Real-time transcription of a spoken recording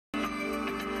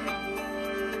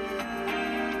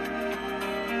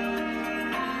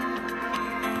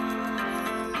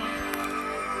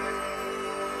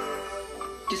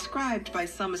Described by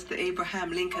some as the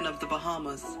Abraham Lincoln of the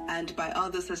Bahamas and by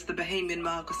others as the Bahamian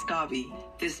Marcus Garvey,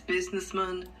 this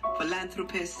businessman,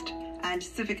 philanthropist, and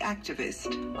civic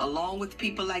activist, along with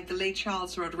people like the late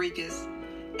Charles Rodriguez,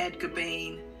 Edgar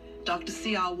Bain, Dr.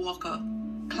 C.R. Walker,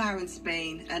 Clarence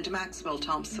Bain, and Maxwell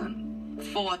Thompson,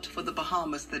 fought for the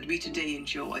Bahamas that we today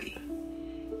enjoy.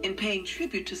 In paying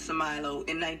tribute to Sir Milo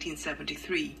in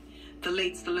 1973, the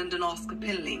late Sir Lyndon Oscar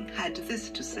Pinling had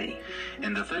this to say.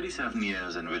 In the 37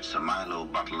 years in which Sir Milo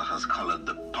Butler has colored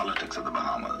the politics of the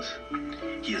Bahamas,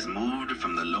 he has moved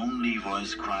from the lonely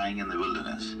voice crying in the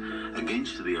wilderness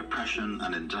against the oppression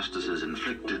and injustices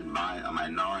inflicted by a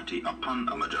minority upon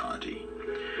a majority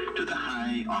to the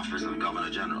high office of Governor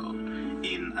General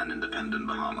in an independent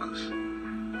Bahamas.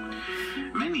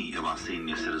 Many of our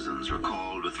senior citizens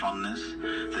recall with fondness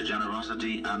the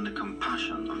generosity and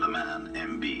compassion of the man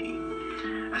M.B.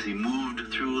 as he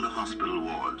moved through the hospital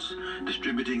wards,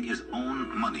 distributing his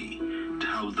own money to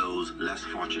help those less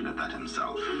fortunate than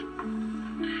himself.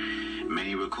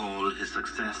 Many recall his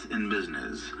success in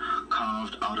business,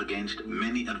 carved out against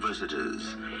many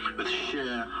adversities with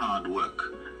sheer hard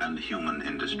work and human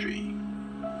industry.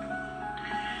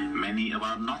 Many of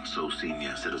our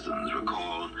not-so-senior citizens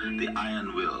recall the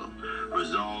iron will,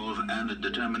 resolve, and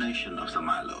determination of Sir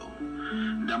Milo,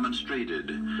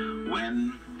 demonstrated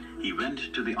when he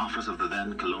went to the office of the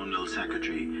then colonial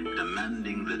secretary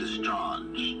demanding the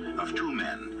discharge of two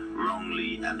men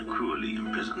wrongly and cruelly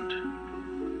imprisoned.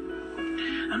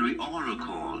 And we all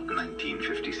recall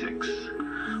 1956,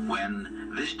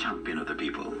 when this champion of the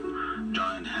people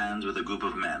joined hands with a group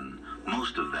of men,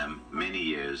 most of them many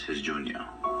years his junior.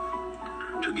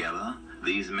 Together,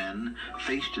 these men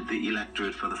faced the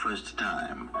electorate for the first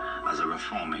time as a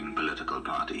reforming political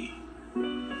party.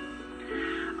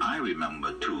 I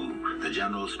remember, too, the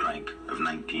general strike of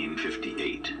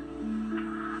 1958.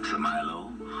 Sir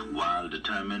Milo, while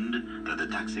determined that the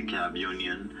taxicab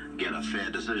union get a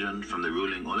fair decision from the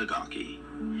ruling oligarchy,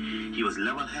 he was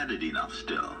level-headed enough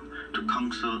still to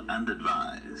counsel and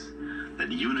advise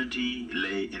that unity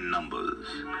lay in numbers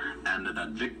and that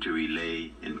victory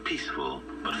lay in peaceful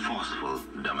but forceful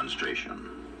demonstration.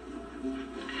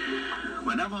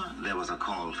 Whenever there was a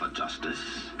call for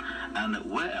justice, and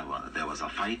wherever there was a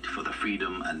fight for the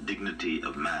freedom and dignity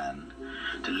of man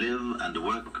to live and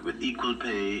work with equal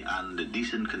pay and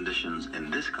decent conditions in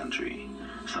this country,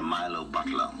 Sir Milo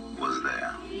Butler was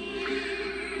there.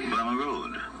 Burma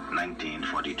Road,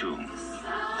 1942.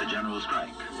 The General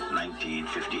Strike,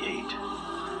 1958.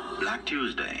 Black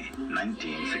Tuesday,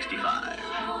 1965.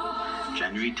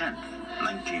 January 10th,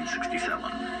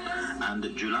 1967.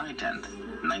 And July 10th,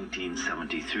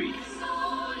 1973.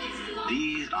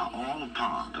 These are all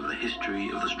part of the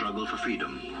history of the struggle for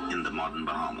freedom in the modern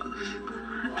Bahamas.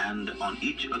 And on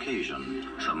each occasion,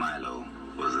 Sir Milo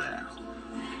was there.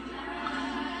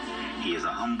 He is a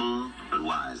humble but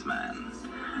wise man,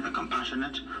 a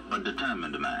compassionate but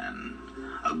determined man,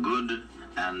 a good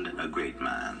and a great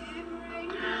man.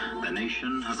 The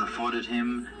nation has afforded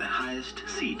him the highest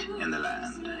seat in the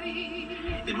land.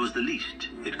 It was the least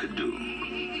it could do.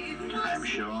 I am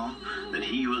sure that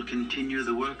he will continue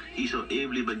the work he so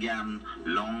ably began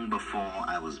long before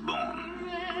I was born.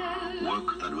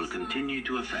 Work that will continue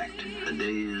to affect the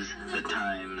days, the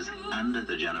times, and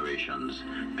the generations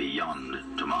beyond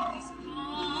tomorrow.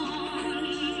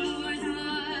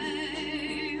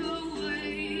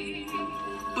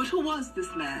 But who was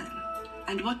this man?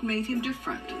 And what made him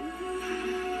different?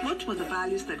 What were the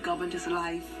values that governed his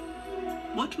life?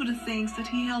 What were the things that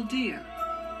he held dear?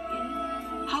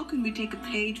 How can we take a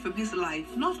page from his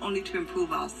life not only to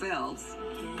improve ourselves,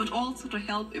 but also to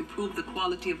help improve the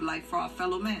quality of life for our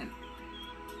fellow men?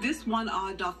 This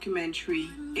one-hour documentary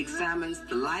examines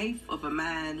the life of a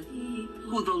man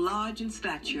who, though large in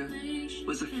stature,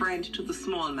 was a friend to the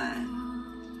small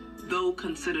man, though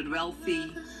considered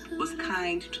wealthy, was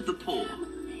kind to the poor,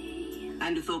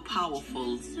 and though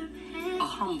powerful, a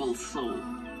humble soul.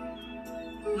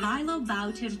 Milo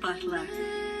Boughton Butler,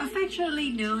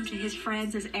 affectionately known to his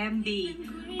friends as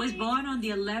MB, was born on the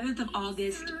 11th of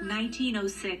August,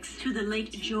 1906, to the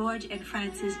late George and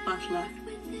Frances Butler.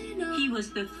 He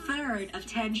was the third of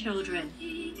 10 children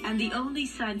and the only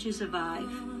son to survive.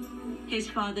 His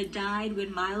father died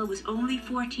when Milo was only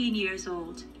 14 years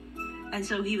old, and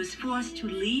so he was forced to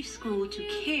leave school to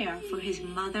care for his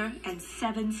mother and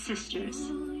 7 sisters.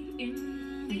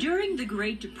 During the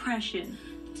Great Depression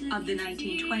of the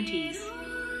 1920s,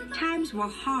 times were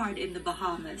hard in the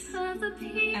Bahamas,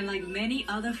 and like many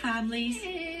other families,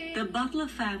 the Butler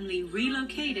family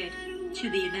relocated to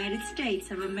the United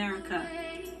States of America.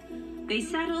 They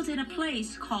settled in a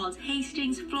place called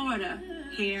Hastings, Florida.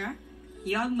 Here,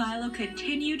 young Milo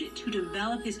continued to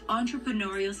develop his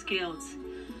entrepreneurial skills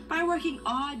by working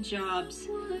odd jobs,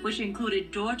 which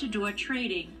included door-to-door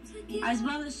trading, as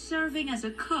well as serving as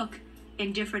a cook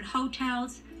in different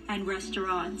hotels and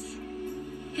restaurants.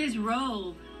 His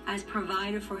role as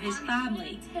provider for his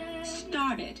family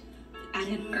started at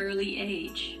an early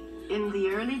age. In the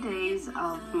early days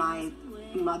of my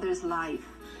mother's life,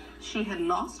 she had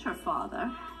lost her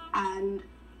father, and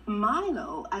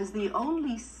Milo, as the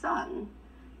only son,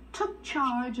 took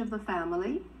charge of the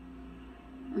family,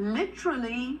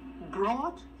 literally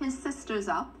brought his sisters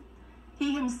up.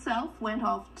 He himself went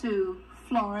off to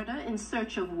Florida in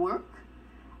search of work,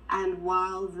 and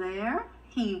while there,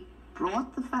 he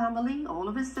brought the family, all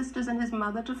of his sisters and his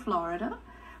mother, to Florida,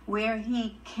 where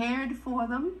he cared for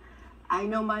them. I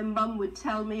know my mum would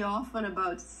tell me often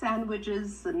about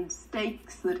sandwiches and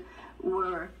steaks that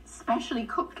were specially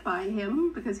cooked by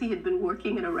him because he had been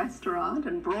working in a restaurant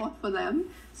and brought for them.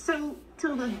 So,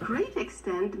 to a great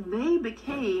extent, they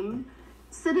became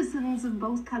citizens of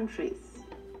both countries.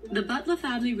 The Butler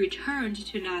family returned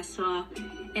to Nassau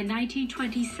in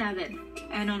 1927,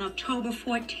 and on October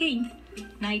 14th,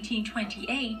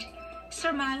 1928,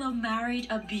 Sir Milo married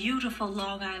a beautiful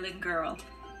Long Island girl,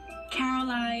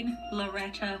 Caroline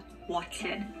Loretta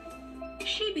Watson.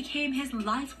 She became his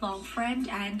lifelong friend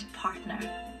and partner.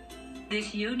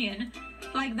 This union,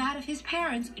 like that of his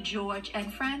parents, George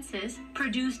and Francis,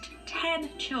 produced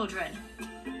 10 children.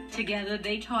 Together,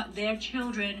 they taught their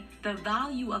children the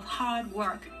value of hard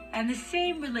work and the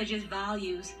same religious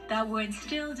values that were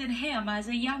instilled in him as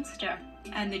a youngster.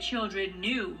 And the children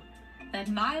knew that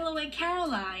Milo and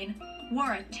Caroline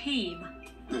were a team.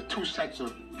 There are two sets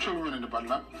of children in the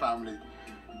Butler family.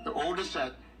 The older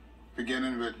set,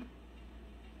 beginning with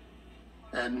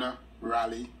Edna,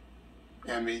 Raleigh,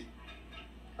 Emmy,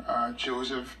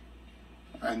 Joseph,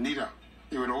 and Nita.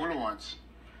 They were the older ones.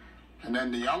 And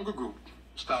then the younger group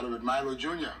started with Milo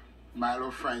Jr.,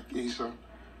 Milo, Frank, Asa,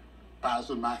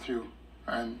 Basil, Matthew,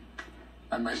 and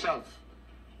myself.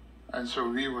 And so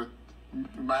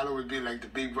Milo would be like the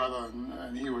big brother,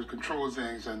 and he would control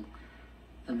things, and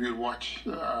we would watch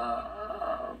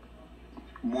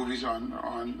movies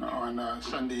on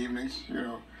Sunday evenings, you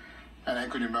know. And I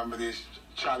could remember these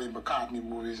Charlie McCartney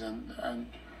movies and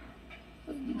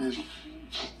these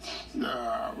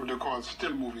what they call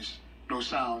still movies, no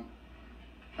sound,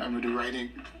 and with the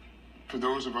writing. For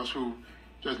those of us who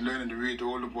just learning to read, the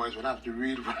older boys would have to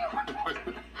read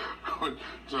what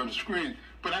was on the screen.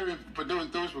 But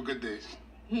those were good days.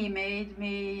 He made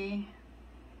me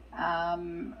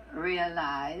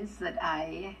realize that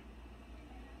I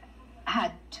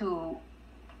had to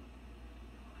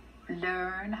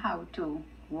learn how to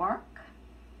work,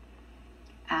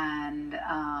 and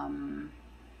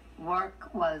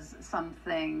work was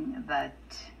something that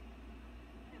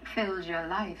filled your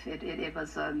life. It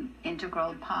was an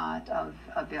integral part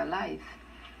of your life,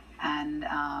 and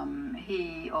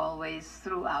he always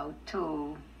threw out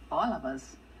to all of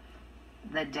us,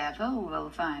 the devil will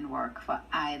find work for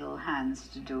idle hands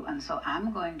to do, and so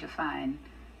I'm going to find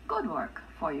good work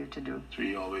for you to do.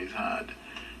 We always had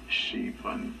sheep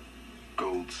and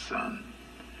goats and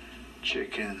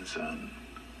chickens and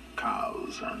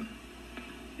cows and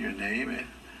you name it.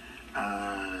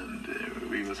 And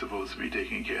we were supposed to be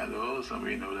taking care of those, and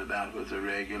we know that was a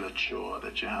regular chore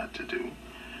that you had to do.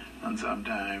 And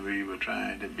sometimes we were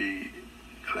trying to be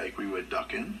like we were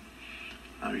ducking,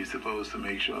 and we were supposed to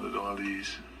make sure that all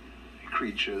these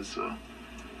creatures are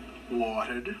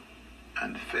watered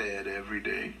and fed every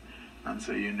day. And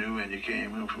so you knew when you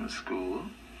came home from school,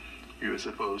 you were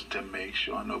supposed to make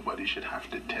sure nobody should have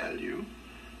to tell you,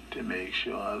 to make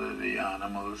sure that the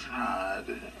animals had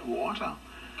water.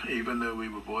 Even though we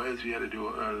were boys, we had to do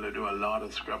a lot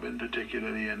of scrubbing,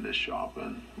 particularly in the shop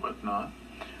and whatnot.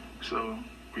 So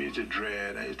we used to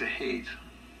dread, I used to hate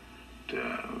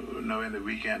to know when the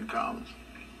weekend comes,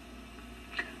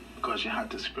 because you had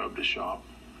to scrub the shop.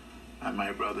 And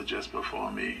my brother just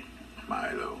before me,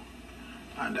 Milo,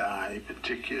 and I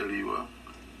particularly were,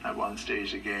 at one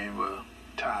stage of the game, were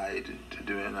tied to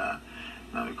doing that.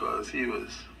 Now, because he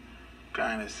was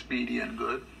kind of speedy and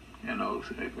good, you know,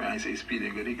 when I say speedy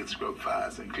and good, he could scrub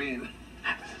fast and clean.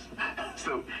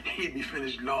 So he'd be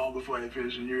finished long before I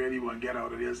finished, and you really want to get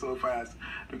out of there so fast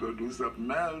to go do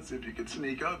something else if you could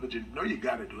sneak out, but you know you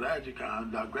got to do that, you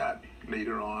can't duck that.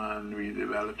 Later on, we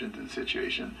developed into the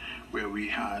situation where we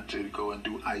had to go and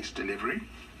do ice delivery.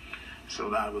 So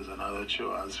that was another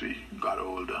chore as we got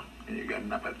older, and you're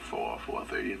getting up at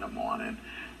 4:30 in the morning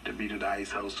to be to the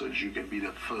ice house so that you can be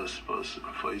the first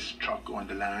truck on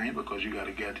the line, because you got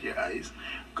to get your ice,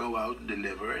 go out and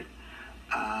deliver it,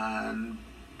 and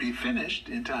be finished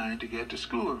in time to get to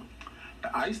school.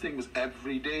 The icing was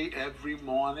every day, every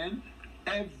morning,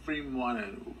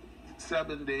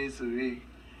 7 days a week,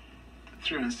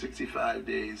 365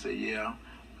 days a year,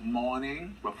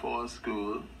 morning before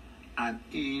school and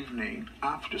evening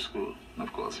after school. And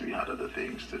of course, we had other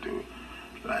things to do,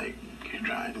 like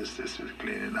trying to assist with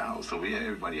cleaning the house. So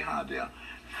everybody had their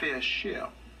fair share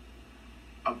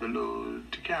of the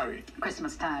load to carry.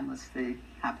 Christmas time was the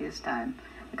happiest time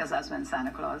because that's when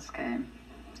Santa Claus came.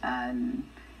 And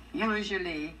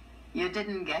usually you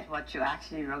didn't get what you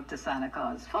actually wrote to Santa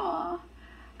Claus for.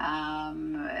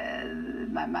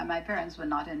 My parents were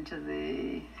not into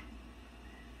the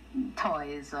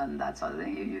toys and that sort of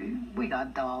thing. We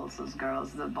got dolls as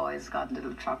girls, the boys got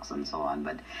little trucks and so on,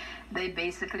 but they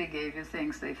basically gave you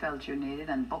things they felt you needed,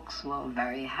 and books were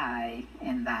very high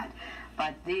in that.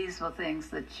 But these were things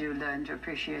that you learned to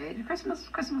appreciate. Christmas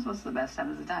was the best time.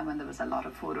 It was the time when there was a lot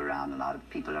of food around, a lot of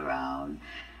people around,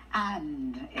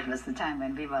 and it was the time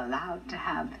when we were allowed to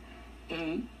have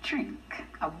a drink,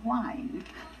 a wine.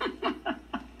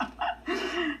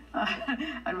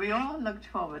 And we all looked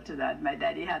forward to that. My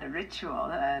daddy had a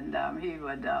ritual, and he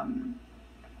would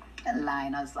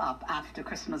line us up after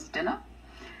Christmas dinner.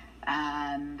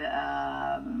 And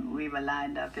we were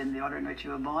lined up in the order in which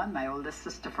we were born. My oldest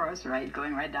sister first,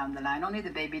 going right down the line. Only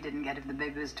the baby didn't get it. The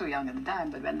baby was too young at the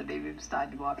time, but when the baby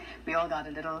started to walk, we all got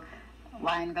a little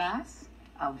wine glass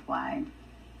of wine.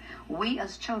 We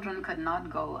as children could not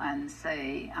go and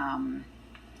say,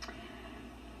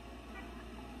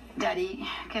 Daddy,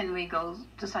 can we go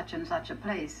to such and such a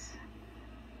place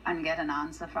and get an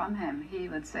answer from him? He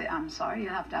would say, I'm sorry,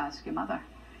 you'll have to ask your mother.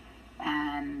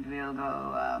 And we'll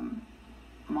go,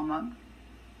 Mama,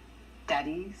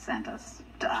 Daddy sent us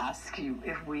to ask you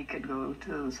if we could go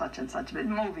to such and such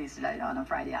movies like on a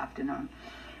Friday afternoon.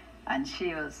 And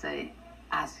she will say,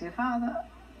 ask your father.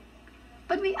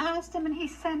 But we asked him and he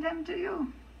sent him to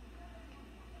you.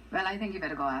 Well, I think you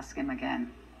better go ask him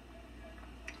again.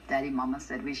 Daddy, Mama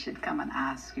said we should come and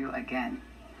ask you again.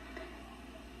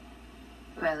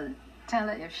 Well, tell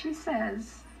her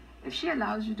if she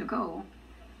allows you to go,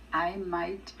 I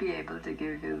might be able to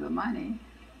give you the money.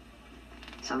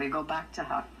 So we go back to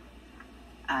her.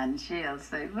 And she'll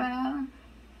say, well,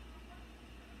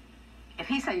 if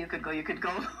he said you could go, you could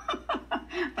go.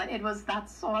 But it was that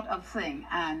sort of thing.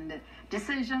 And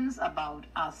decisions about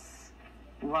us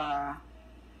were,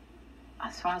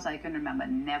 as far as I can remember,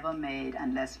 never made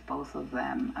unless both of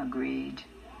them agreed.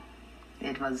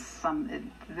 It was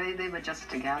they were just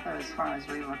together as far as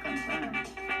we were concerned.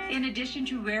 In addition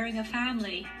to rearing a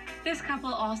family, this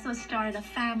couple also started a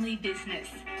family business,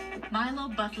 Milo,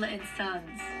 Butler and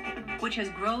Sons, which has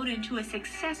grown into a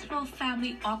successful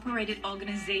family-operated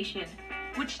organization,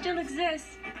 which still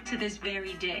exists to this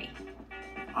very day.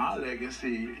 Our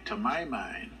legacy, to my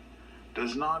mind,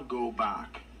 does not go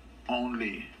back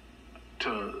only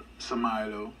to Sir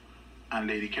Milo and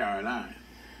Lady Caroline,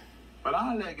 but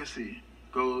our legacy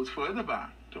goes further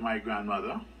back to my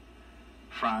grandmother,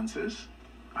 Frances,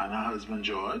 and her husband,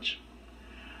 George,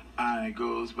 and it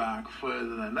goes back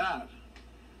further than that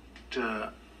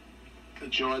to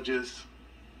George's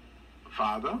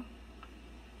father,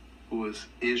 who was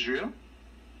Israel,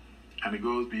 and it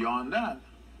goes beyond that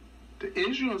to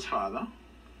Israel's father,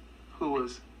 who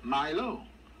was Milo,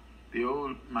 the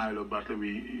old Milo Butler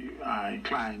we are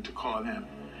inclined to call him.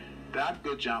 That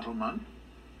good gentleman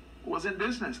was in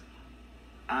business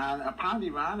and apparently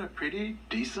ran a pretty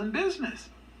decent business,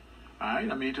 right?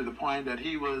 I mean, to the point that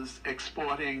he was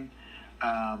exporting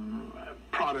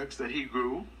products that he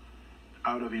grew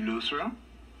out of Illustra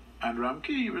and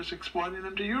Rumkey. He was exporting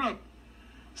them to Europe.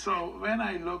 So when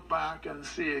I look back and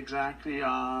see exactly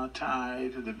our tie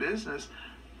to the business,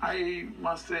 I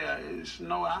must say it's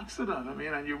no accident. I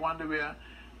mean, and you wonder where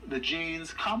the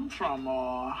genes come from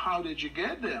or how did you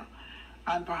get there?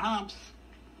 And perhaps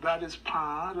that is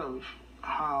part of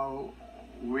how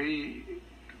we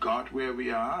got where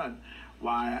we are and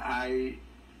why I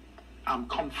am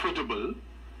comfortable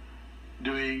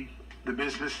doing the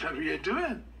business that we are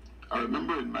doing. I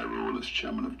remember in my role as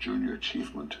chairman of Junior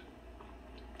Achievement,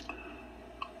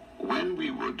 when we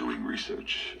were doing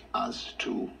research as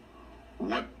to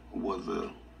who were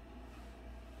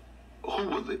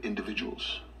the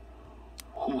individuals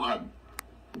who had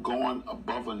gone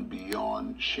above and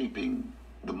beyond shaping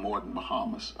the modern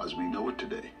Bahamas as we know it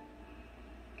today,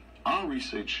 our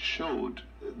research showed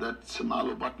that Sir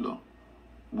Milo Butler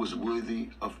was worthy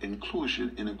of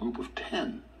inclusion in a group of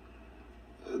 10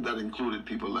 that included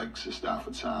people like Sir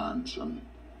Stafford Sands and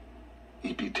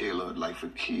E.P. Taylor at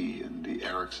Lightfoot Key and the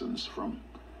Ericksons from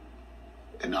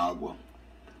Inagua.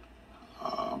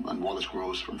 and Wallace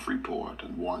Groves from Freeport,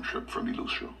 and Warren Tripp from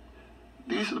Eleuthera.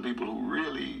 These are the people who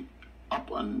really,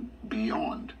 up and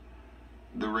beyond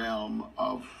the realm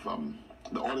of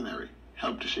the ordinary,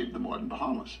 helped to shape the modern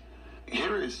Bahamas.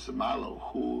 Here is Milo,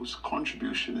 whose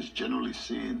contribution is generally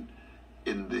seen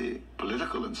in the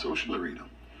political and social arena,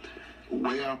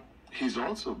 where he's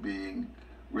also being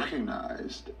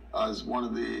recognized as one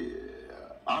of the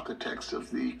architects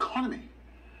of the economy.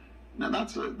 Now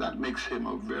that makes him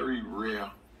a very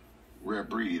rare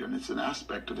breed, and it's an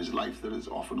aspect of his life that is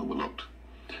often overlooked.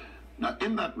 Now,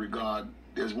 in that regard,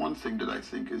 there's one thing that I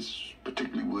think is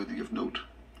particularly worthy of note.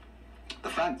 The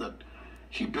fact that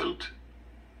he built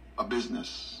a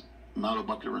business, Milo,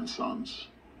 Butler and Sons,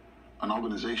 an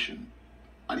organization,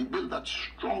 and he built that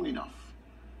strong enough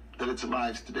that it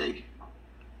survives today,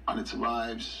 and it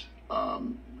survives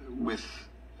with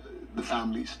the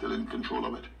family still in control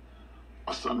of it,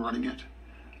 a son running it.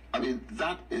 I mean,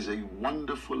 that is a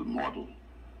wonderful model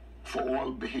for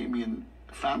all Bahamian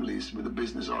families with a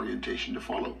business orientation to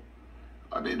follow.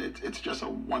 I mean, it's just a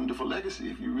wonderful legacy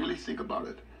if you really think about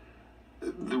it.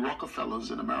 The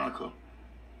Rockefellers in America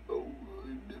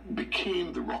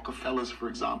became the Rockefellers, for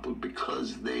example,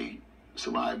 because they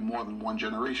survived more than one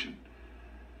generation.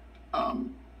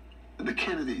 The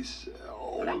Kennedys,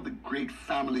 all the great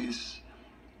families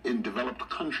in developed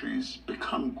countries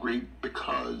become great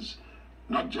because,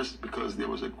 not just because there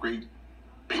was a great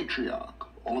patriarch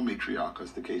or matriarch,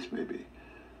 as the case may be,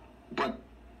 but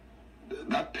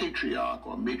that patriarch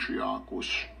or matriarch was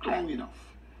strong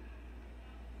enough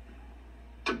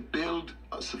to build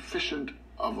a sufficient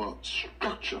of a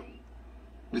structure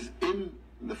within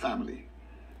the family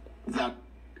that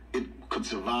it could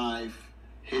survive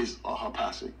his or her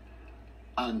passing.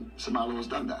 And Sir Milo has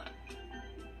done that.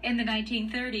 In the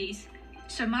 1930s,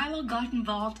 Sir Milo got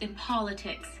involved in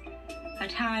politics, a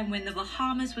time when the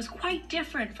Bahamas was quite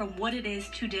different from what it is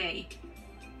today.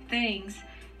 Things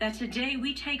that today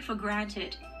we take for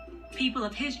granted, people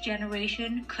of his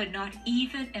generation could not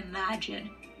even imagine.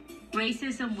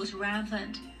 Racism was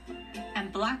rampant,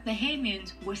 and black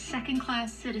Bahamians were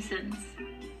second-class citizens.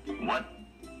 What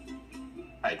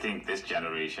I think this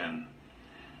generation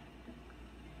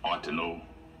ought to know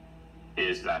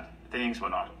is that things were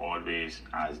not always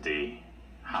as they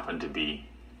happen to be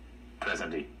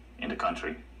presently in the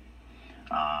country.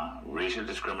 Racial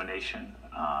discrimination,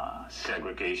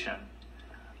 segregation,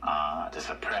 the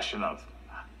suppression of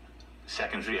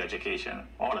secondary education,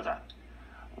 all of that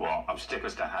were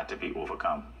obstacles that had to be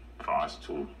overcome for us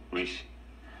to reach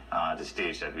the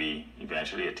stage that we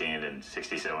eventually attained in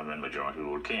 '67 when majority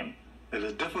rule came. It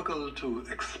is difficult to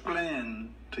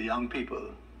explain to young people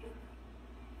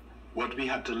what we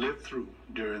had to live through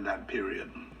during that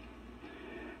period.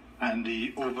 And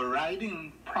the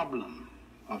overriding problem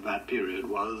of that period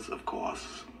was, of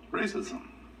course, racism.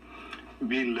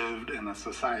 We lived in a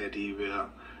society where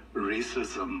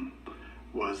racism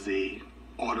was the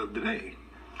order of the day.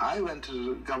 I went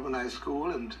to government high school,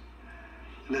 and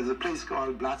there's a place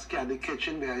called Black's Candy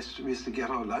Kitchen where we used to get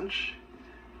our lunch.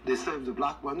 They serve the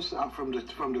black ones out from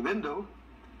the window,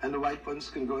 and the white ones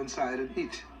can go inside and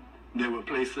eat. There were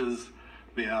places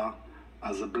where,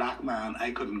 as a black man,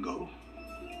 I couldn't go.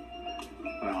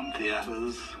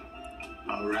 Theaters,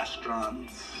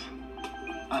 restaurants,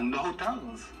 and the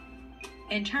hotels.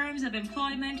 In terms of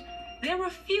employment, there were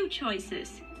few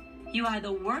choices. You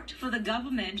either worked for the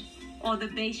government or the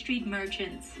Bay Street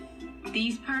merchants.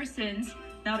 These persons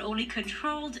not only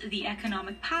controlled the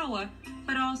economic power,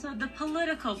 but also the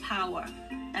political power,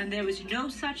 and there was no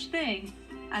such thing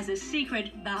as a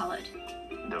secret ballot.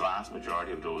 The vast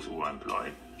majority of those who were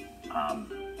employed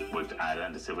worked either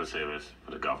in the civil service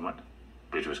for the government,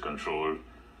 which was controlled,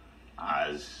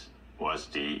 as was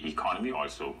the economy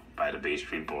also, by the Bay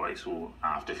Street Boys, who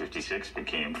after '56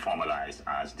 became formalized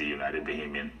as the United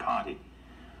Bahamian Party.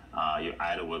 You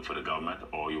either work for the government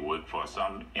or you work for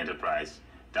some enterprise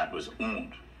that was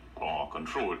owned or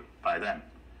controlled by them.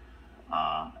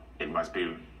 It must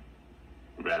be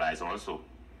realized also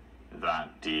that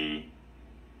the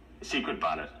secret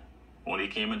ballot only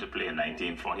came into play in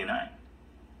 1949.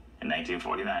 In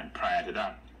 1949, prior to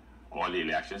that, all the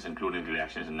elections, including the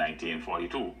elections in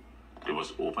 1942, there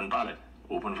was open ballot,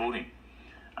 open voting.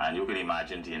 And you can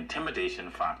imagine the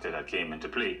intimidation factor that came into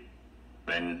play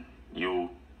when you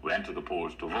went to the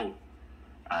polls to vote,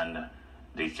 and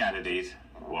the candidates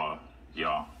were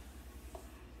your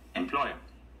employer.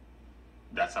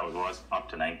 That's how it was up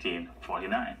to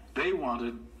 1949. They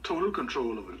wanted total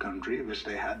control of the country, which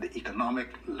they had the economic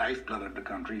lifeblood of the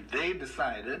country. They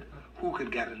decided who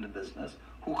could get into business,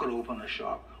 who could open a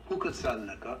shop, who could sell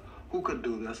liquor, who could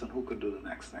do this and who could do the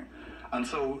next thing. And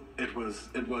so it was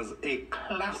a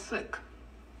classic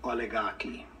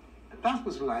oligarchy. That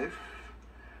was life,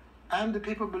 and the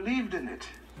people believed in it.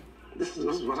 This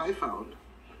is what I found.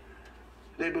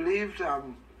 They believed that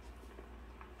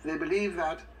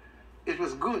it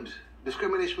was good.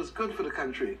 Discrimination was good for the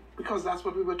country, because that's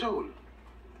what we were told.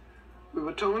 We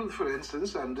were told, for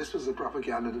instance, and this was the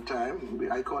propaganda at the time,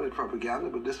 I call it propaganda,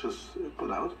 but this was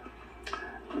put out,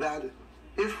 that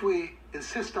if we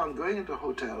insist on going into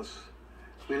hotels,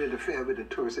 we'll interfere with the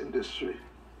tourist industry.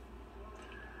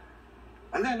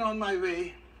 And then on my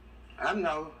way, I'm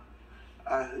now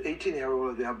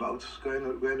 18-year-old or thereabouts, going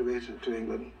away to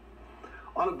England,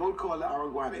 on a boat called the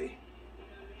Araguani,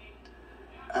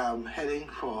 heading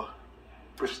for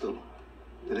Bristol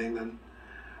in England.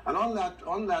 And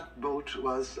on that boat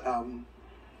was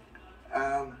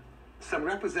some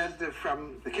representative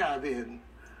from the Caribbean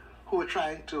who were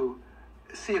trying to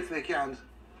see if they can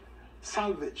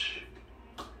salvage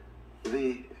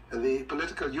the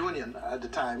political union at the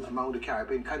time among the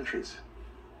Caribbean countries.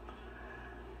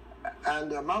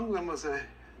 And among them was a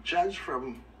judge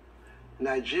from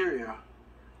Nigeria,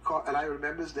 and I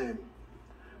remember his name,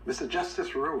 Mr.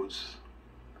 Justice Rhodes.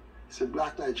 He's a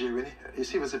black Nigerian. You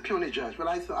see, he was a puny judge. Well,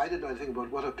 I didn't know anything about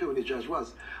what a puny judge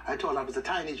was. I thought I was a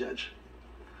tiny judge.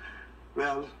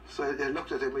 Well, so they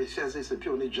looked at him. He says he's a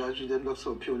puny judge. He didn't look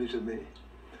so puny to me.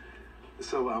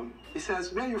 So he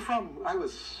says, "Where are you from?" I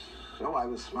was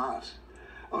smart.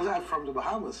 I'm from the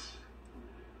Bahamas.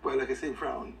 Boy, like I see him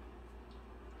frown.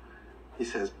 He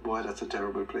says, "Boy, that's a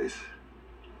terrible place."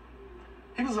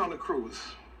 He was on a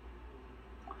cruise.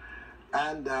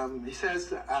 And he says,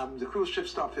 the cruise ship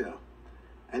stopped here.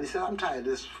 And he said, "I'm tired of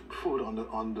this food on the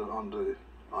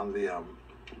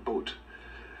boat.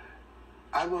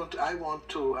 I want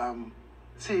to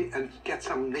see and get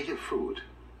some native food."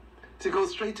 So he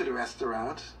goes straight to the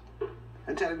restaurant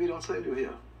and tell him, "We don't serve you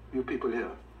here, you people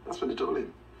here." That's what they told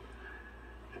him.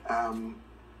 So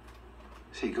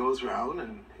he goes round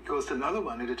and he goes to another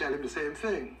one and they tell him the same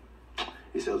thing.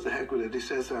 He says, "The heck with it." He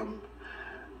says,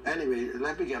 "Anyway,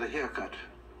 let me get a haircut,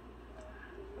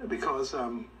 because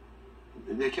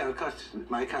they can't cut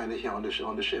my kind of hair on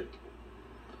the ship."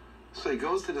 So he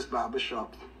goes to this barber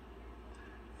shop.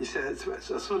 He says,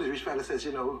 so as soon as this fella says,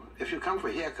 "If you come for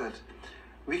a haircut,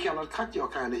 we cannot cut your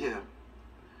kind of hair."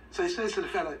 So he says to the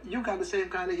fella, "You got the same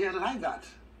kind of hair that I got.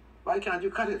 Why can't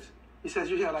you cut it?" He says,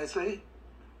 "You hear what I say?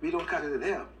 We don't cut it in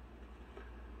here."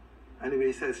 Anyway,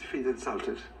 he says, he's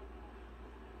insulted.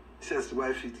 He says to the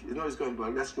wife, he's going,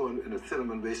 "Well, let's go in the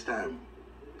cinema and waste time."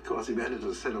 Of course, he went into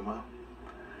the cinema.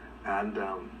 And,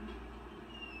 of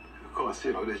course,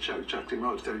 they chucked him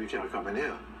out to tell him, "You can't come in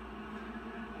here."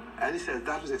 And he says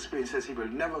that was experience. He says he will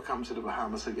never come to the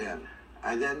Bahamas again.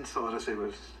 I then sort of say,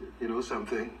 "Well,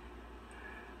 something,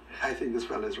 I think this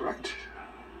fellow is right."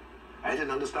 I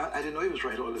didn't understand. I didn't know he was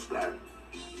right all this time.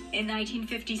 In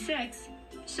 1956,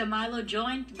 Sir Milo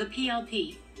joined the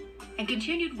PLP and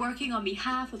continued working on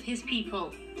behalf of his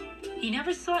people. He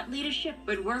never sought leadership,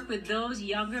 but worked with those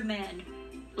younger men,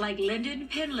 like Lyndon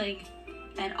Pinling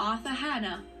and Arthur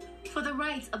Hanna, for the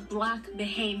rights of black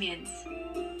Bahamians.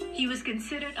 He was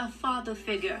considered a father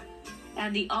figure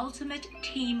and the ultimate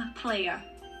team player.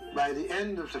 By the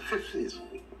end of the 50s,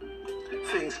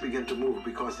 things began to move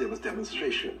because there was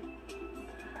demonstration.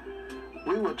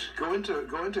 We would go into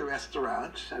a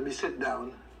restaurant and we sit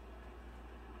down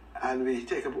and we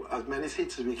take up as many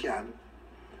seats as we can,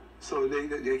 so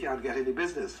they can't get any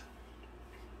business.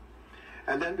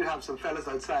 And then we have some fellas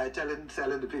outside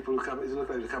telling the people who come, it looks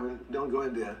like they're coming, "Don't go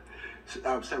in there."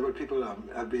 Several people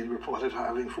have been reported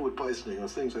having food poisoning or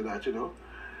things like that,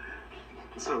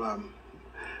 So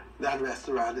that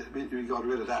restaurant, we got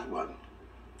rid of that one.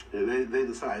 They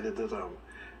decided that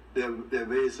their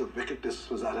ways of wickedness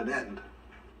was at an end.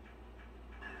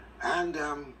 And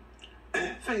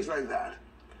things like that.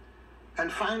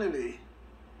 And finally,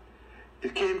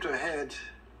 it came to a head,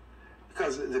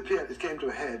 because it came to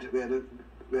a head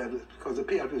because the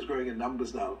PLP was growing in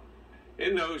numbers now.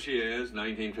 In those years,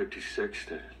 1956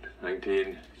 to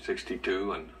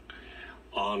 1962 and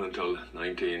on until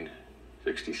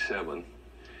 1967,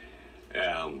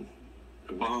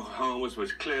 Bahamas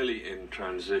was clearly in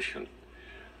transition,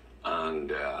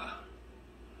 and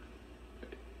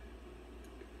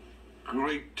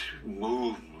great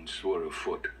movements were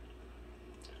afoot,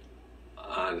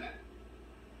 and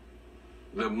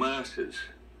the masses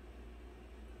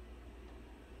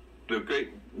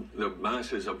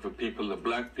of the people, the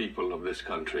black people of this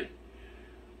country,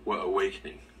 were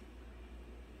awakening.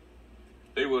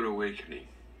 They were awakening.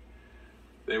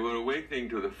 They were awakening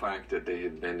to the fact that they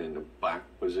had been in a back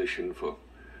position for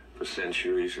for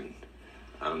centuries,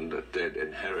 and that they had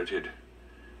inherited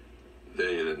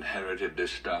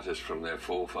this status from their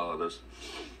forefathers.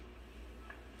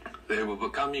 They were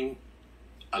becoming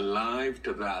alive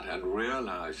to that and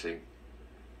realizing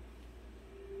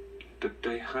that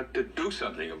they had to do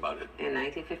something about it. In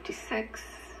 1956,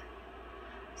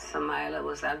 Milo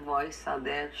was that voice out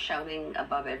there shouting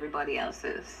above everybody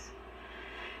else's.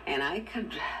 And I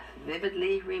could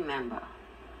vividly remember,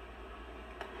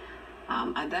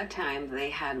 at that time they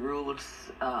had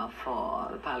rules for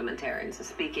the parliamentarians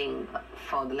speaking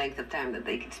for the length of time that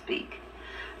they could speak.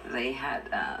 They had,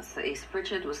 Sir Asa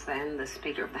Pritchard was then the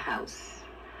Speaker of the House,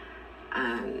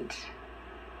 and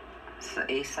Sir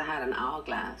Asa had an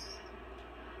hourglass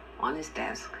on his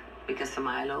desk because Sir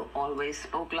Milo always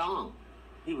spoke long.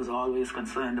 He was always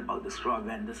concerned about the straw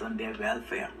vendors and their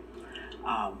welfare.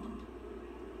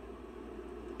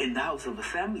 In the House of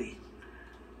Assembly,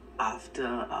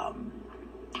 after,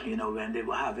 when they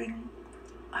were having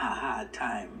a hard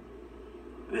time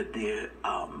with the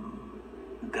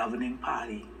governing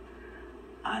party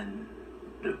and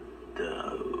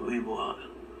we were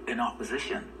in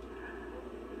opposition,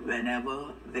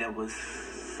 whenever there was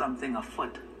something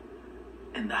afoot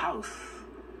in the House,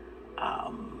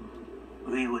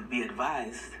 we would be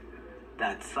advised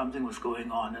that something was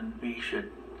going on and we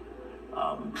should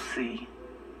see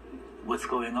what's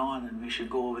going on and we should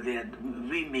go over there,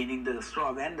 we meaning the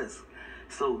straw vendors.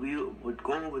 So we would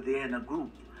go over there in a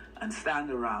group and stand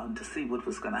around to see what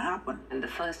was going to happen. And the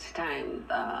first time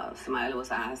Sir Milo was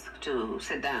asked to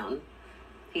sit down,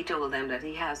 he told them that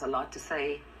he has a lot to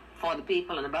say for the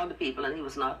people and about the people, and he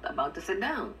was not about to sit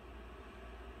down.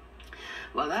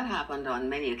 Well, that happened on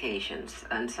many occasions,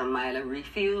 and Sir Milo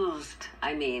refused.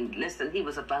 I mean, listen, he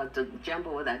was about to jump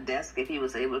over that desk if he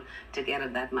was able to get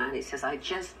at that man. He says, I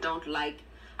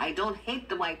don't hate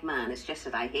the white man, it's just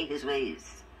that I hate his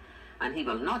ways. And he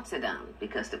will not sit down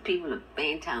because the people of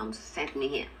Baintown sent me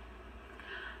here.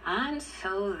 And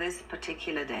so this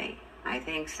particular day, I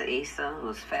think Sir Asa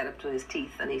was fed up to his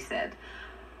teeth, and he said,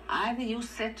 either you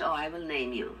sit or I will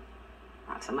name you.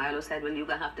 Sir Milo said, well, you're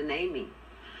going to have to name me.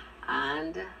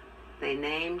 And they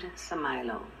named Sir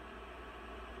Milo.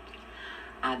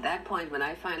 At that point, when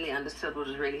I finally understood what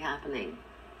was really happening,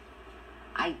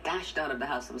 I dashed out of the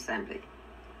House of Assembly.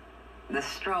 The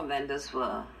straw vendors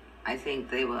were, I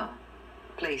think they were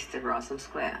placed in Rossum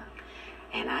Square.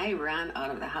 And I ran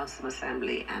out of the House of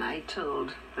Assembly and I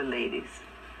told the ladies,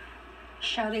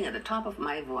 shouting at the top of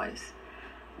my voice,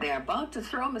 they're about to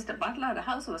throw Mr. Butler out of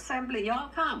the House of Assembly, y'all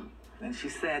come. And she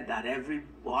said that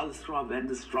all the straw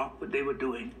vendors dropped what they were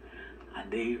doing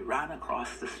and they ran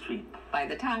across the street. By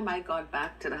the time I got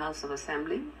back to the House of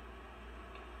Assembly,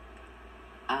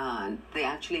 they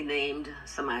actually named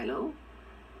Sir Milo,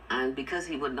 and because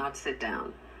he would not sit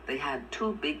down, they had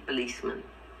two big policemen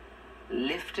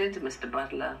lifted Mr.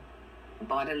 Butler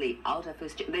bodily out of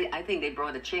his chair. I think they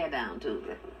brought a chair down too.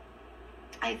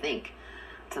 I think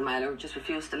Sir Milo just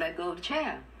refused to let go of the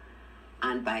chair.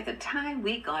 And by the time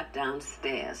we got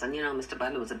downstairs, and Mr.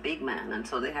 Butler was a big man, and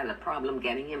so they had a problem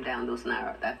getting him down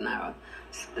that narrow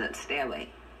stairway.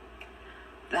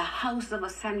 The House of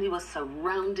Assembly was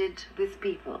surrounded with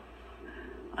people.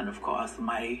 And of course,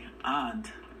 my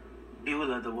aunt,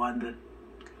 Butler, the one that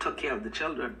took care of the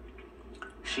children,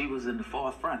 she was in the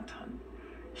forefront. And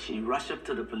she rushed up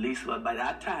to the police, but by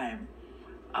that time,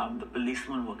 the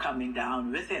policemen were coming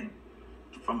down with him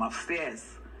from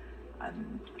upstairs.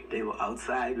 And they were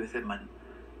outside with him, and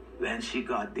when she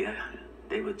got there,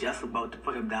 they were just about to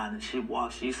put him down, and she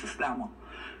used to stammer.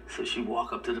 So she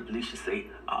walked up to the police and say,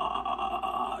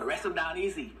 rest him down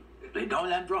easy. They don't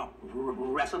let him drop.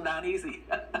 Rest him down easy.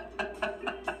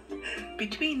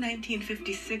 Between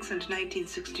 1956 and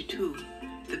 1962,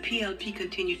 the PLP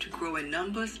continued to grow in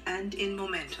numbers and in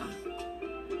momentum.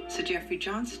 Sir Geoffrey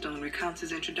Johnstone recounts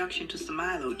his introduction to Sir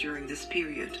Milo during this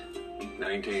period.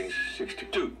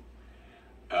 1962.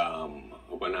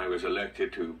 When I was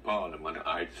elected to Parliament,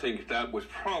 I think that was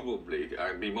probably,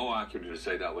 I'd be more accurate to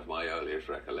say that was my earliest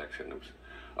recollection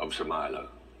of Sir Milo.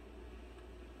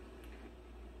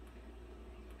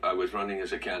 I was running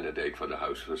as a candidate for the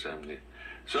House of Assembly.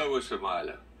 So was Sir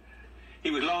Milo.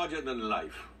 He was larger than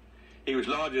life. He was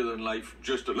larger than life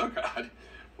just to look at,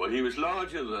 but he was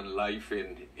larger than life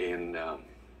in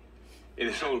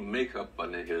his whole makeup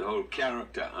and in his whole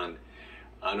character, and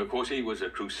of course he was a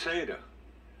crusader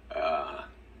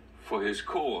for his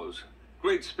cause.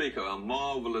 Great speaker, a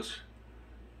marvelous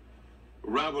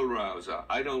rabble-rouser.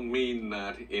 I don't mean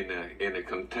that in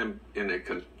a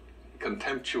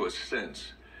contemptuous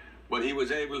sense, but he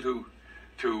was able to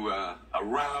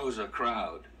arouse a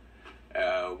crowd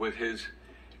with his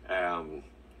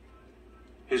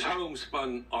his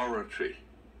homespun oratory.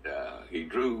 He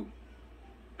drew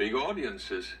big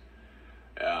audiences.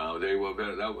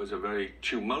 That was a very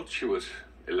tumultuous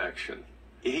election.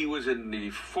 He was in the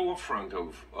forefront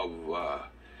of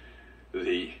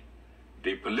the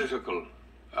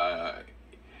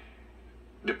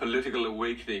political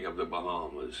awakening of the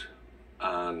Bahamas,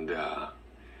 and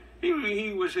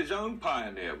he was his own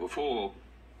pioneer before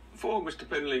Mr.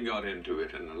 Pinling got into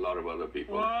it, and a lot of other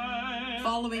people.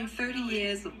 Following 30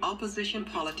 years of opposition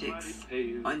politics,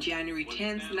 on January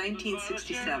 10,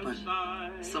 1967,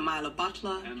 Sir Milo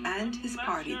Butler and his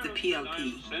party, the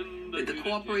PLP, with the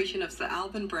cooperation of Sir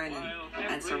Alvin Brennan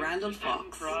and Sir Randall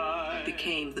Fox,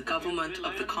 became the government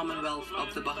of the Commonwealth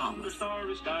of the Bahamas. From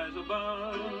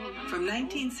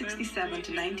 1967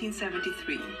 to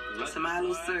 1973, Sir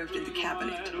Milo served in the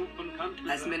cabinet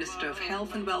as Minister of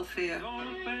Health and Welfare,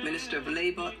 Minister of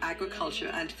Labour,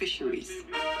 Agriculture and Fisheries.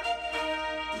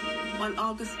 On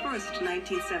August 1st,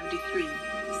 1973,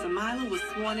 Sir Milo was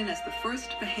sworn in as the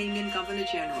first Bahamian Governor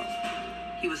General.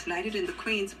 He was knighted in the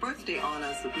Queen's Birthday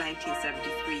Honours of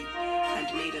 1973 and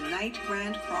made a Knight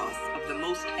Grand Cross of the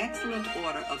Most Excellent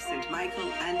Order of St.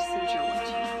 Michael and St. George.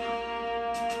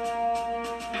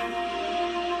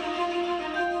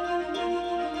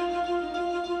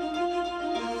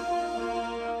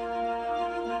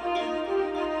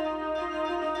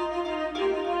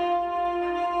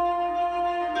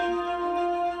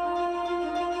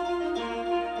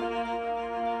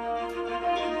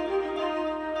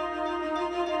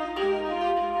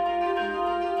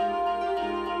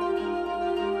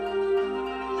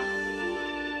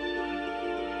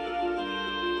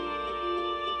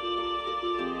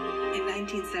 In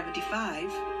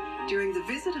 1975, during the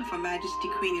visit of Her Majesty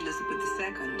Queen Elizabeth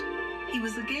II, he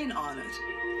was again honored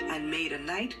and made a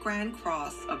Knight Grand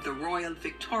Cross of the Royal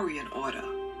Victorian Order.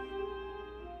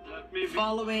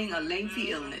 Following a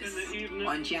lengthy illness,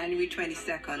 on January 22,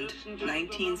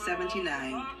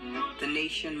 1979, the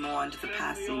nation mourned the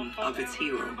passing of its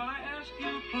hero.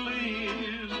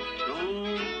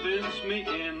 Don't fence me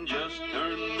in, just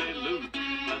turn me loose.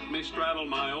 Let me straddle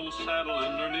my old saddle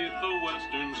underneath the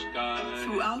western sky.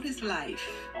 Throughout his life,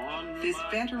 this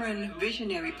veteran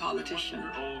visionary politician,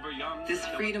 this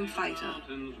freedom fighter,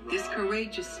 this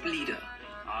courageous leader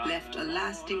left a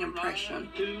lasting impression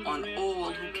on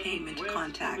all who came into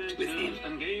contact with him.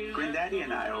 Granddaddy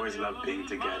and I always loved being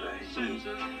together.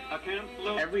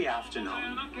 Every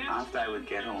afternoon, after I would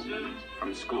get home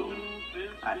from school,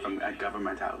 at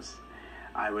Government House,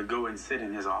 I would go and sit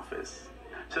in his office.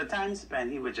 So time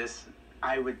spent,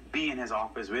 I would be in his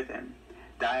office with him,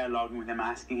 dialoguing with him,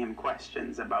 asking him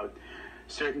questions about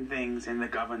certain things in the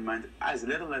government, as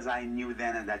little as I knew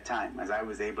then at that time, as I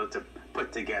was able to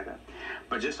put together.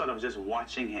 But just sort of just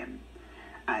watching him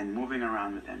and moving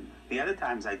around with him. The other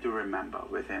times I do remember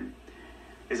with him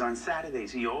is on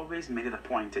Saturdays, he always made it a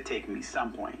point to take me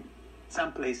someplace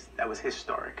that was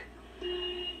historic.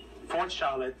 Fort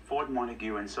Charlotte, Fort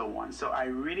Montague, and so on. So I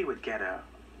really would get a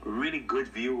really good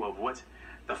view of what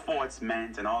the forts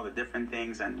meant and all the different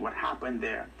things and what happened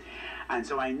there. And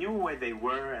so I knew where they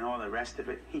were and all the rest of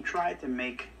it. He tried to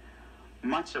make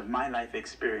much of my life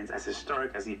experience as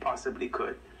historic as he possibly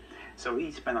could. So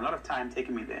he spent a lot of time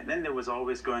taking me there. Then there was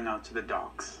always going out to the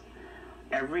docks.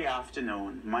 Every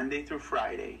afternoon, Monday through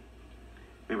Friday,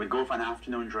 we would go for an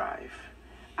afternoon drive,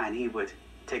 and he would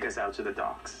take us out to the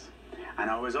docks. And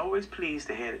I was always pleased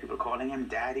to hear that people calling him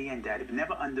Daddy and Daddy, but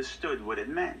never understood what it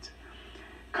meant.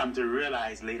 Come to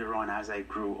realize later on as I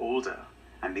grew older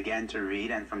and began to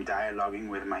read, and from dialoguing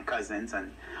with my cousins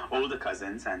and older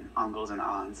cousins and uncles and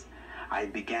aunts, I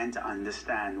began to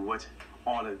understand what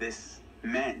all of this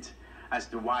meant as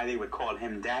to why they would call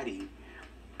him Daddy,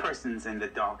 persons in the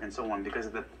dock and so on, because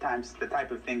of the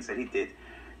type of things that he did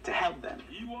to help them.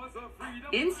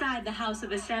 Inside the House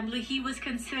of Assembly, he was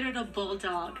considered a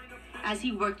bulldog, as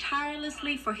he worked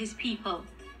tirelessly for his people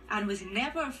and was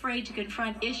never afraid to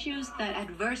confront issues that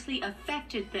adversely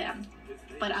affected them.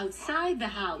 But outside the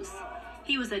House,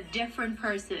 he was a different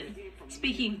person,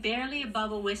 speaking barely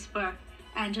above a whisper,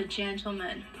 and a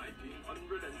gentleman.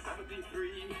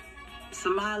 Sir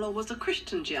Milo was a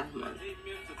Christian gentleman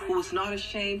who was not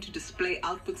ashamed to display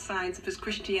outward signs of his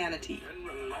Christianity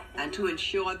and to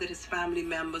ensure that his family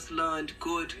members learned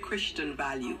good Christian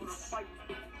values.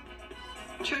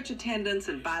 Church attendance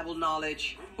and Bible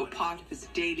knowledge were part of his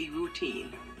daily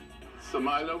routine. Sir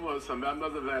Milo was a member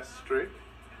of the vestry,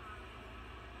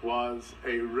 was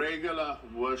a regular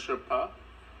worshiper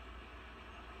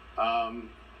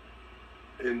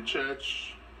in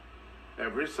church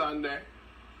every Sunday,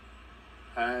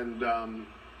 and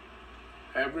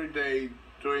every day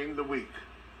during the week,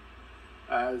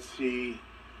 as he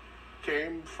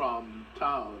came from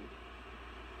town,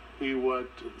 he would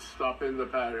stop in the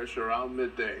parish around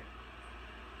midday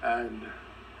and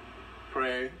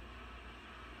pray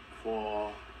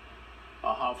for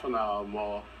a half an hour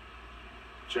more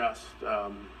just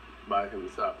by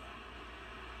himself.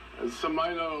 And so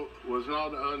Milo was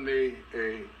not only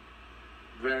a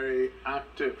very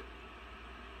active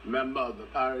member of the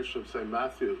parish of St.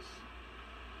 Matthew's,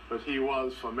 but he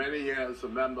was for many years a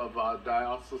member of our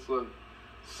diocesan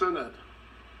synod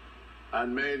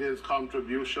and made his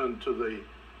contribution to the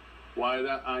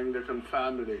wider Anglican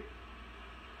family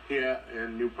here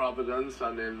in New Providence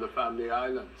and in the Family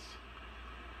Islands.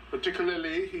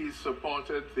 Particularly, he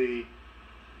supported the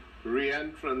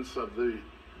re-entrance of the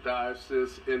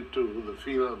diocese into the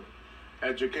field of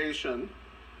education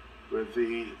with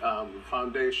the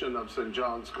foundation of St.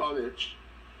 John's College,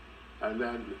 and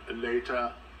then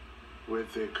later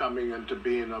with the coming into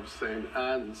being of St.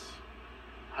 Anne's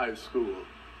High School,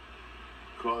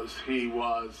 because he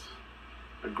was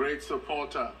a great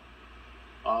supporter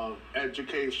of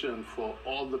education for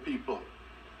all the people,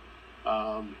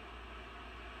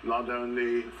 not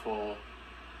only for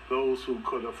those who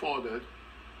could afford it,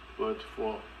 but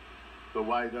for the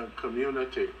wider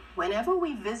community. Whenever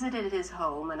we visited his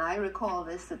home, and I recall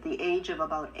this at the age of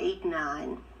about 8,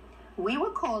 9, we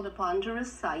were called upon to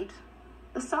recite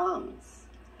the Psalms.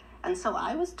 And so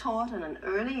I was taught at an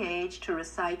early age to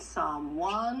recite Psalm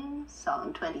 1,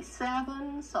 Psalm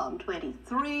 27, Psalm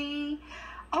 23.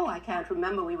 Oh, I can't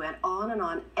remember. We went on and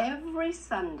on every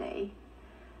Sunday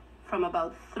from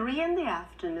about 3 in the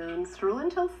afternoon through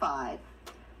until 5.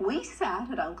 We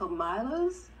sat at Uncle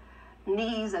Milo's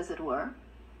knees, as it were,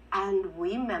 and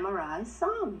we memorized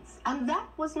Psalms. And that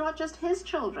was not just his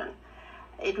children.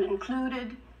 It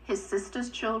included his sister's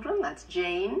children, that's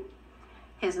Jane,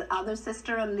 his other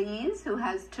sister Elise, who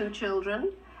has 2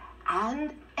 children,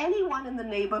 and anyone in the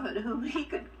neighborhood who he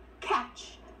could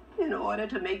catch in order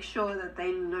to make sure that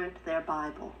they learnt their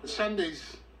Bible.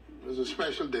 Sundays was a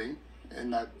special day in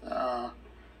that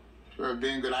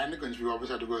being good Anglicans, we always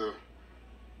had to go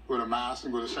to Mass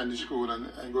and go to Sunday school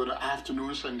and go to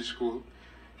afternoon Sunday school,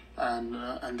 and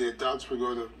the adults would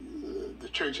go to the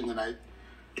church in the night.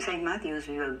 St. Matthew's,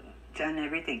 we were done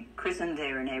everything, christened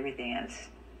there and everything else.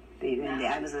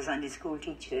 I was a Sunday school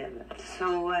teacher.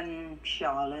 So and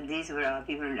Charlotte, these were our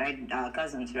people, our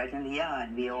cousins right in the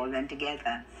yard. We all went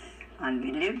together and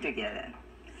we lived together.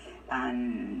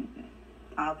 And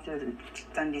after the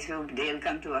Sunday school, they'll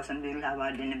come to us and we'll have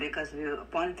our dinner because we were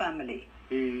one family.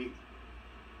 He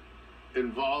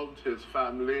involved his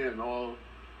family in all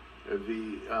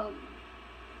the,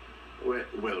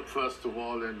 well, first of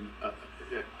all,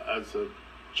 as a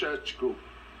church group,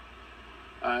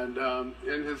 and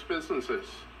in his businesses,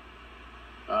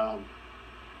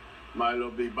 Milo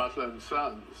B. Butler and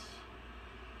Sons,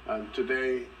 and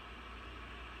today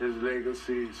his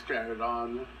legacy is carried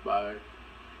on by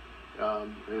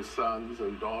his sons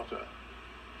and daughter,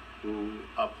 who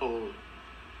uphold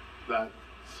that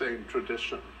same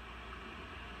tradition,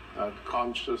 that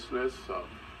consciousness of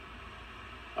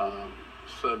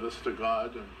service to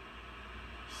God and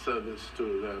service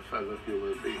to their fellow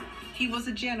human beings. He was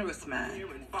a generous man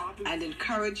and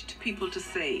encouraged people to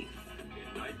save.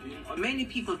 Many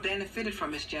people benefited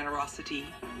from his generosity,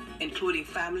 including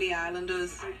family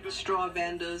islanders, straw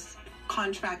vendors,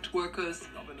 contract workers,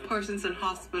 persons in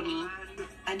hospital,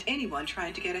 and anyone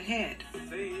trying to get ahead.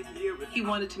 He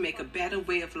wanted to make a better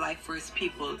way of life for his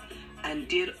people and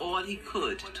did all he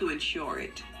could to ensure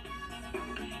it.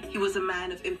 He was a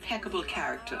man of impeccable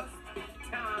character,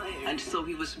 and so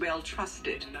he was well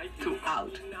trusted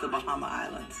throughout the Bahama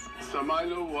Islands. So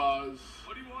Milo was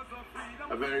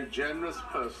a very generous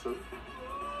person,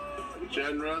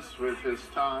 generous with his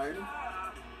time,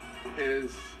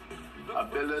 his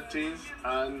abilities,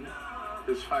 and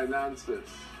his finances.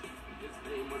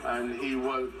 And he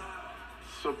would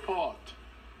support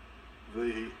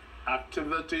the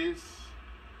activities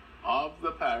of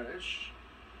the parish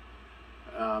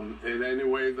in any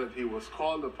way that he was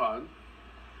called upon.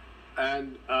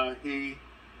 And he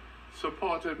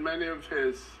supported many of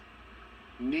his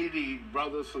needy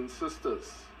brothers and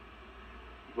sisters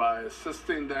by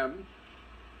assisting them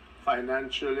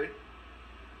financially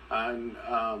and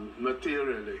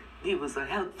materially. He was a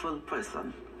helpful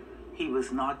person. He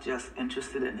was not just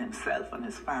interested in himself and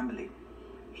his family.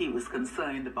 He was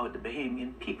concerned about the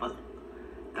Bahamian people,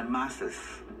 the masses.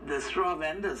 The straw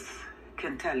vendors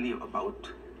can tell you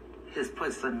about his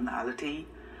personality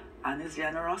and his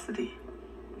generosity,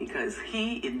 because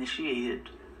he initiated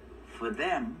for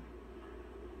them,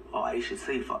 or I should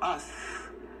say for us,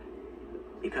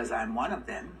 because I'm one of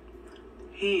them,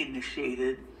 he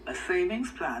initiated a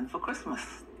savings plan for Christmas.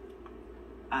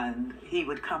 And he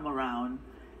would come around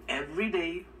every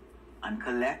day and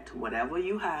collect whatever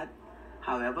you had,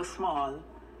 however small.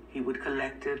 He would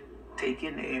collect it, take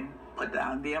your name, put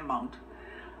down the amount,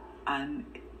 and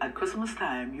at Christmas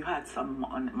time you had some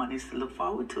monies to look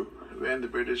forward to. When the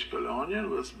British colonial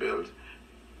was built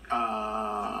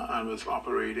and was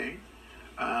operating,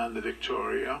 and the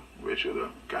Victoria, which were the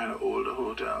kind of older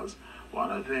hotels,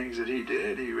 one of the things that he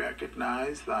did, he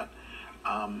recognized that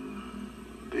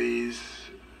these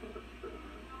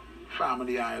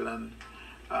Family Island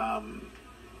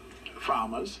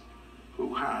farmers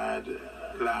who had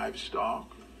livestock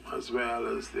as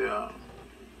well as their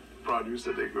produce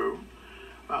that they grew,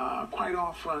 quite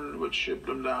often would ship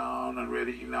them down and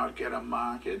really not get a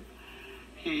market.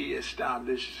 He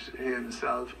established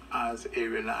himself as a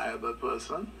reliable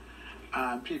person,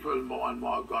 and people more and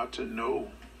more got to know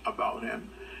about him,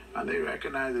 and they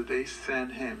recognized that they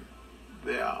sent him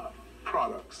their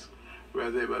products,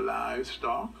 whether they were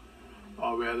livestock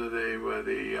or whether they were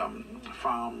the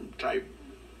farm type,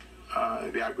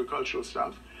 the agricultural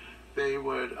stuff. They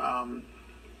would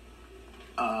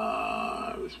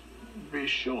be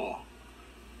sure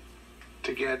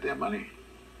to get their money.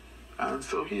 And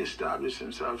so he established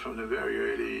himself from the very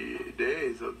early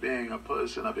days of being a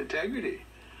person of integrity.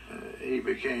 He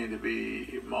became to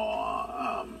be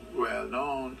more well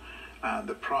known, and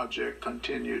the project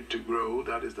continued to grow.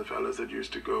 That is, the fellows that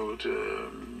used to go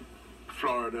to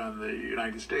Florida and the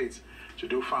United States to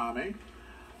do farming.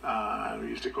 We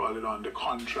used to call it on the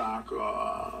contract or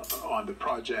on the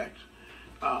project.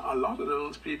 A lot of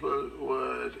those people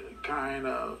would kind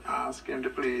of ask him to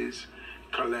please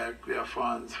collect their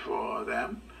funds for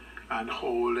them and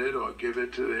hold it or give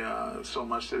it to their, so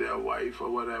much to their wife or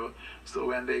whatever, so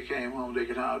when they came home they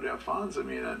could have their funds. I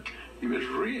mean, and he was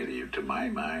really, to my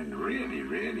mind, really,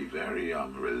 really very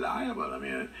reliable. I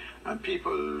mean, and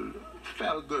people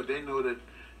felt good. They know that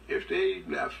if they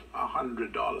left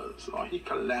 $100 or he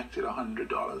collected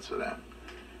 $100 for them,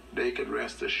 they could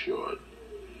rest assured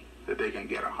that they can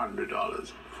get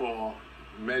 $100. For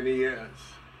many years,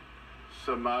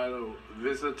 Sir Milo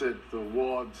visited the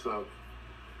wards of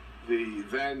the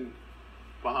then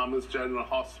Bahamas General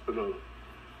Hospital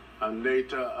and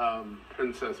later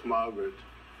Princess Margaret.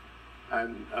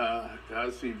 And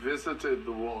as he visited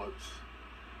the wards,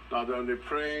 not only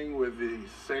praying with the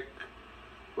sick,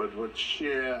 but would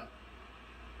share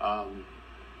some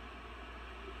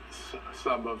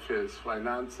of his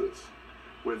finances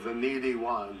with the needy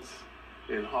ones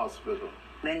in hospital.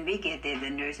 When we get there, the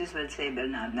nurses will say, well,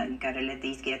 now you gotta let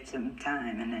these get some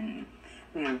time, and then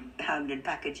we'll have the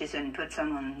packages and put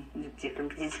some on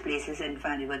different places and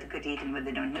find out what they could eat and what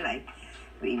they don't like.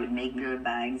 We would make little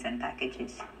bags and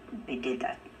packages. We did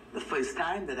that. The first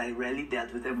time that I really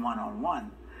dealt with him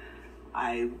one-on-one,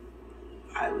 I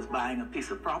was buying a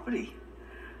piece of property,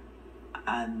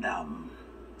 and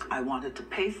I wanted to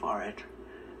pay for it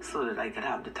so that I could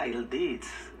have the title deeds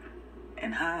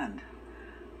in hand.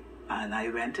 And I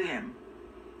went to him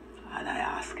and I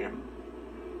asked him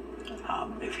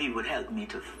if he would help me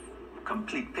to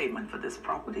complete payment for this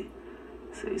property.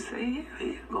 So he said,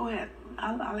 yeah, go ahead,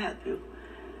 I'll help you.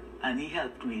 And he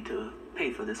helped me to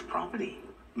pay for this property.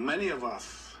 Many of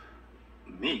us,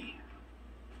 me,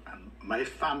 and my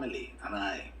family and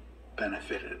I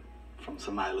benefited from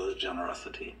Sir Milo's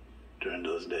generosity during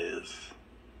those days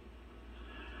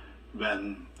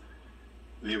when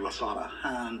we were sort of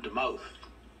hand to mouth,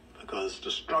 because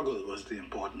the struggle was the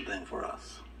important thing for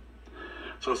us.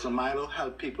 So Sir Milo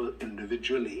helped people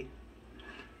individually,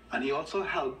 and he also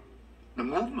helped the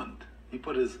movement. He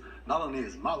put not only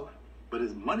his mouth, but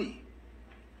his money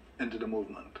into the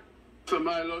movement. Sir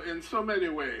Milo, in so many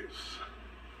ways,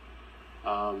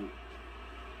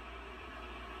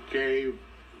 gave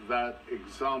that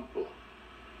example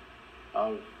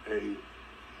of a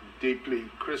deeply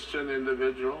Christian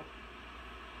individual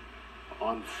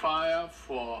on fire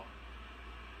for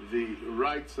the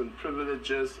rights and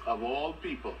privileges of all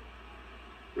people,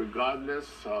 regardless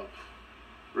of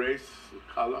race,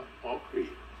 color, or creed.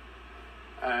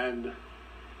 And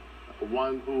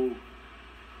one who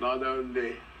not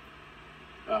only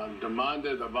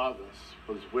demanded of others,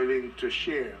 was willing to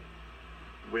share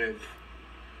with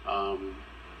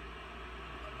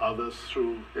others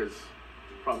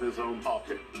from his own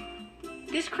pocket.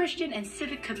 This Christian and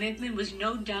civic commitment was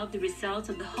no doubt the result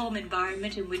of the home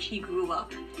environment in which he grew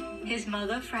up. His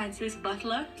mother, Frances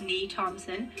Butler, née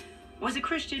Thompson, was a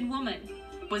Christian woman,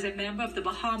 was a member of the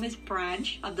Bahamas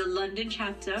branch of the London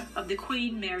chapter of the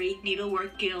Queen Mary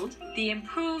Needlework Guild, the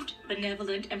Improved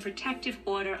Benevolent and Protective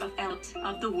Order of Elves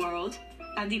of the World,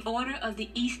 and the Order of the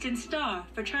Eastern Star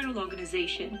fraternal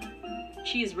organization.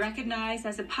 She is recognized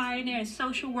as a pioneer in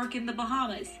social work in the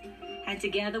Bahamas, and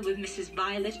together with Mrs.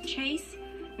 Violet Chase,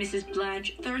 Mrs.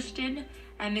 Blanche Thurston,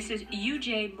 and Mrs.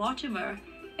 U.J. Mortimer,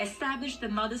 established the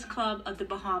Mothers Club of the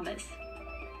Bahamas.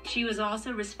 She was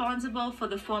also responsible for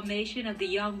the formation of the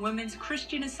Young Women's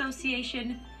Christian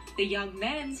Association, the Young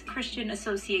Men's Christian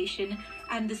Association,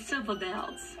 and the Silver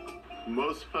Bells.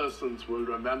 Most persons will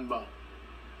remember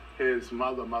his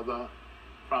mother, Mother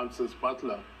Frances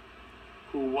Butler,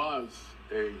 who was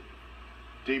a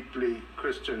deeply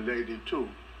Christian lady too,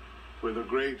 with a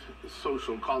great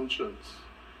social conscience,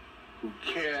 who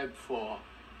cared for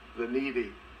the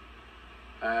needy,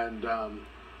 and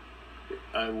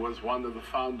was one of the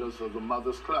founders of the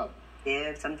Mothers Club.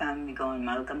 Yeah, sometimes we go in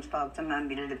Malcolm's Park, sometimes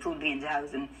we do the food beans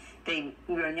house, and they,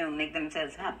 make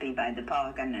themselves happy by the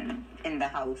park and in the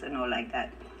house and all like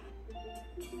that.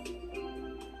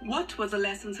 What were the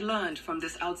lessons learned from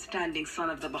this outstanding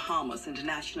son of the Bahamas and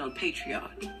national patriot?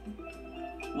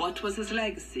 What was his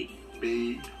legacy?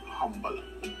 Be humble.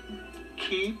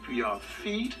 Keep your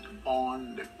feet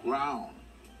on the ground.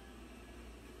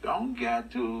 Don't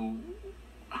get too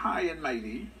high and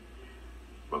mighty,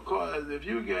 because if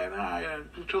you get high and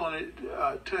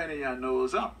turning your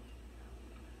nose up,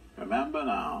 remember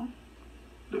now,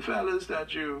 the fellas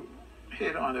that you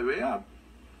hit on the way up,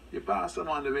 you pass them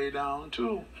on the way down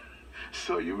too.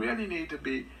 So you really need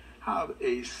to have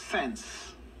a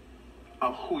sense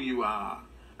of who you are.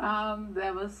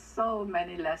 There were so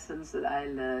many lessons that I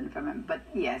learned from him, but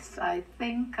yes, I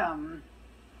think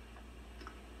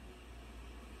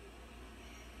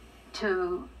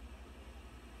to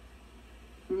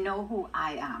know who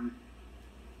I am,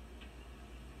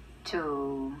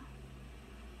 to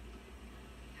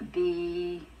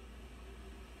be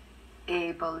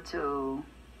able to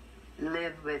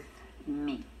live with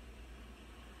me,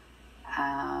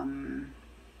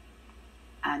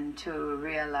 and to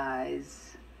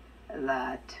realize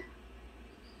that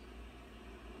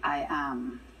I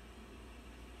am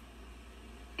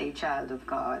a child of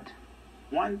God.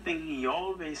 One thing he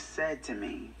always said to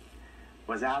me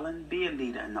was, Alan, be a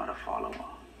leader and not a follower.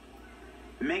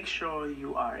 Make sure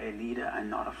you are a leader and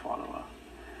not a follower.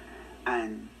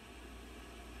 And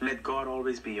let God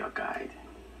always be your guide.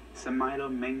 So Milo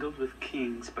mingled with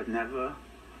kings but never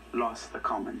lost the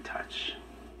common touch.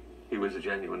 He was a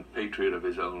genuine patriot of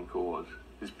his own cause,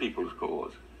 his people's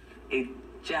cause. A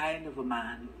giant of a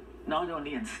man, not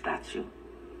only in stature,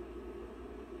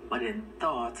 but in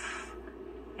thoughts,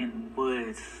 in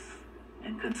words,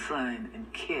 in concern, in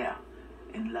care,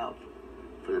 in love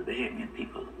for the Bahamian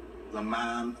people. A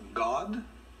man of God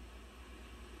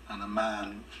and a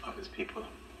man of his people.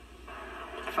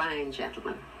 Fine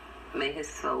gentleman. May his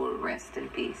soul rest in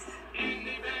peace.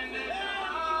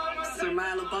 Sir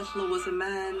Milo Butler was a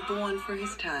man born for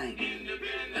his time,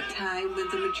 a time when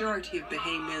the majority of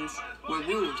Bahamians were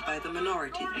ruled by the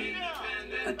minority,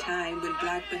 a time when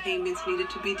black Bahamians needed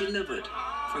to be delivered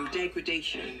from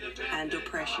degradation and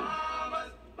oppression.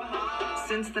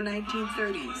 Since the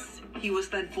 1930s, he was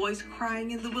that voice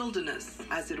crying in the wilderness,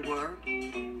 as it were,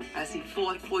 as he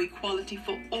fought for equality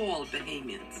for all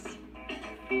Bahamians.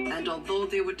 And although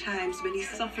there were times when he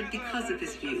suffered because of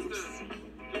his views,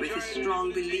 with his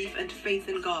strong belief and faith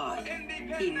in God,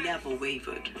 he never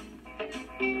wavered.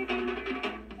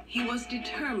 He was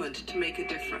determined to make a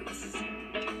difference,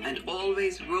 and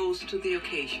always rose to the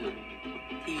occasion.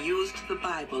 He used the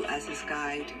Bible as his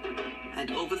guide,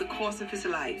 and over the course of his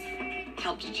life,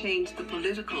 helped change the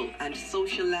political and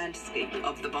social landscape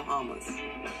of the Bahamas.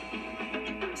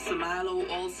 Sir Milo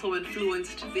also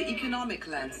influenced the economic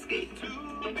landscape,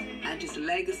 and his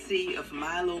legacy of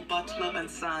Milo Butler and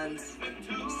Sons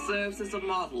serves as a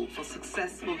model for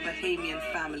successful Bahamian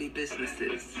family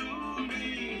businesses.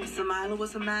 Sir Milo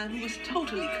was a man who was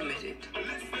totally committed.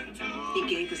 He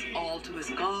gave his all to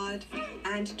his God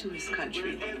and to his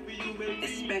country,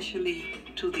 especially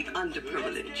to the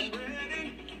underprivileged.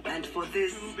 And for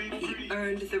this, he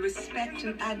earned the respect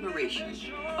and admiration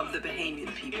of the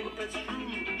Bahamian people.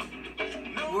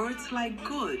 Words like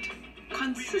good,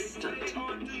 consistent,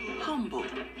 humble,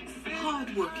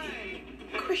 hardworking,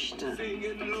 Christian,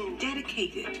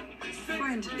 dedicated,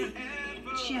 friendly,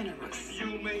 generous,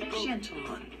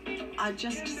 gentleman are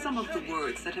just some of the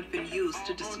words that have been used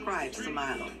to describe Sir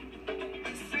Milo.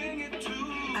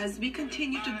 As we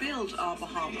continue to build our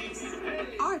Bahamas,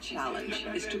 our challenge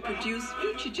is to produce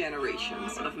future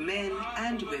generations of men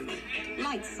and women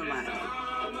like Sir Milo,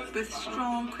 with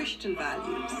strong Christian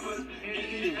values,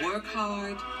 who work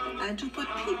hard and to put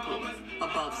people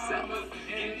above self.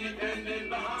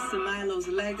 Sir Milo's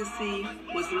legacy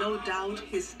was no doubt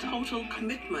his total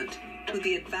commitment to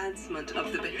the advancement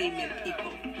of the Bahamian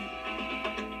people.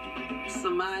 Sir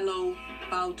Milo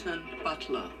Boughton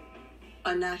Butler,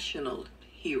 a national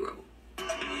hero.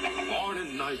 Born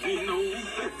in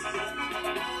 1906,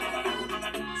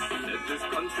 in this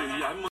country I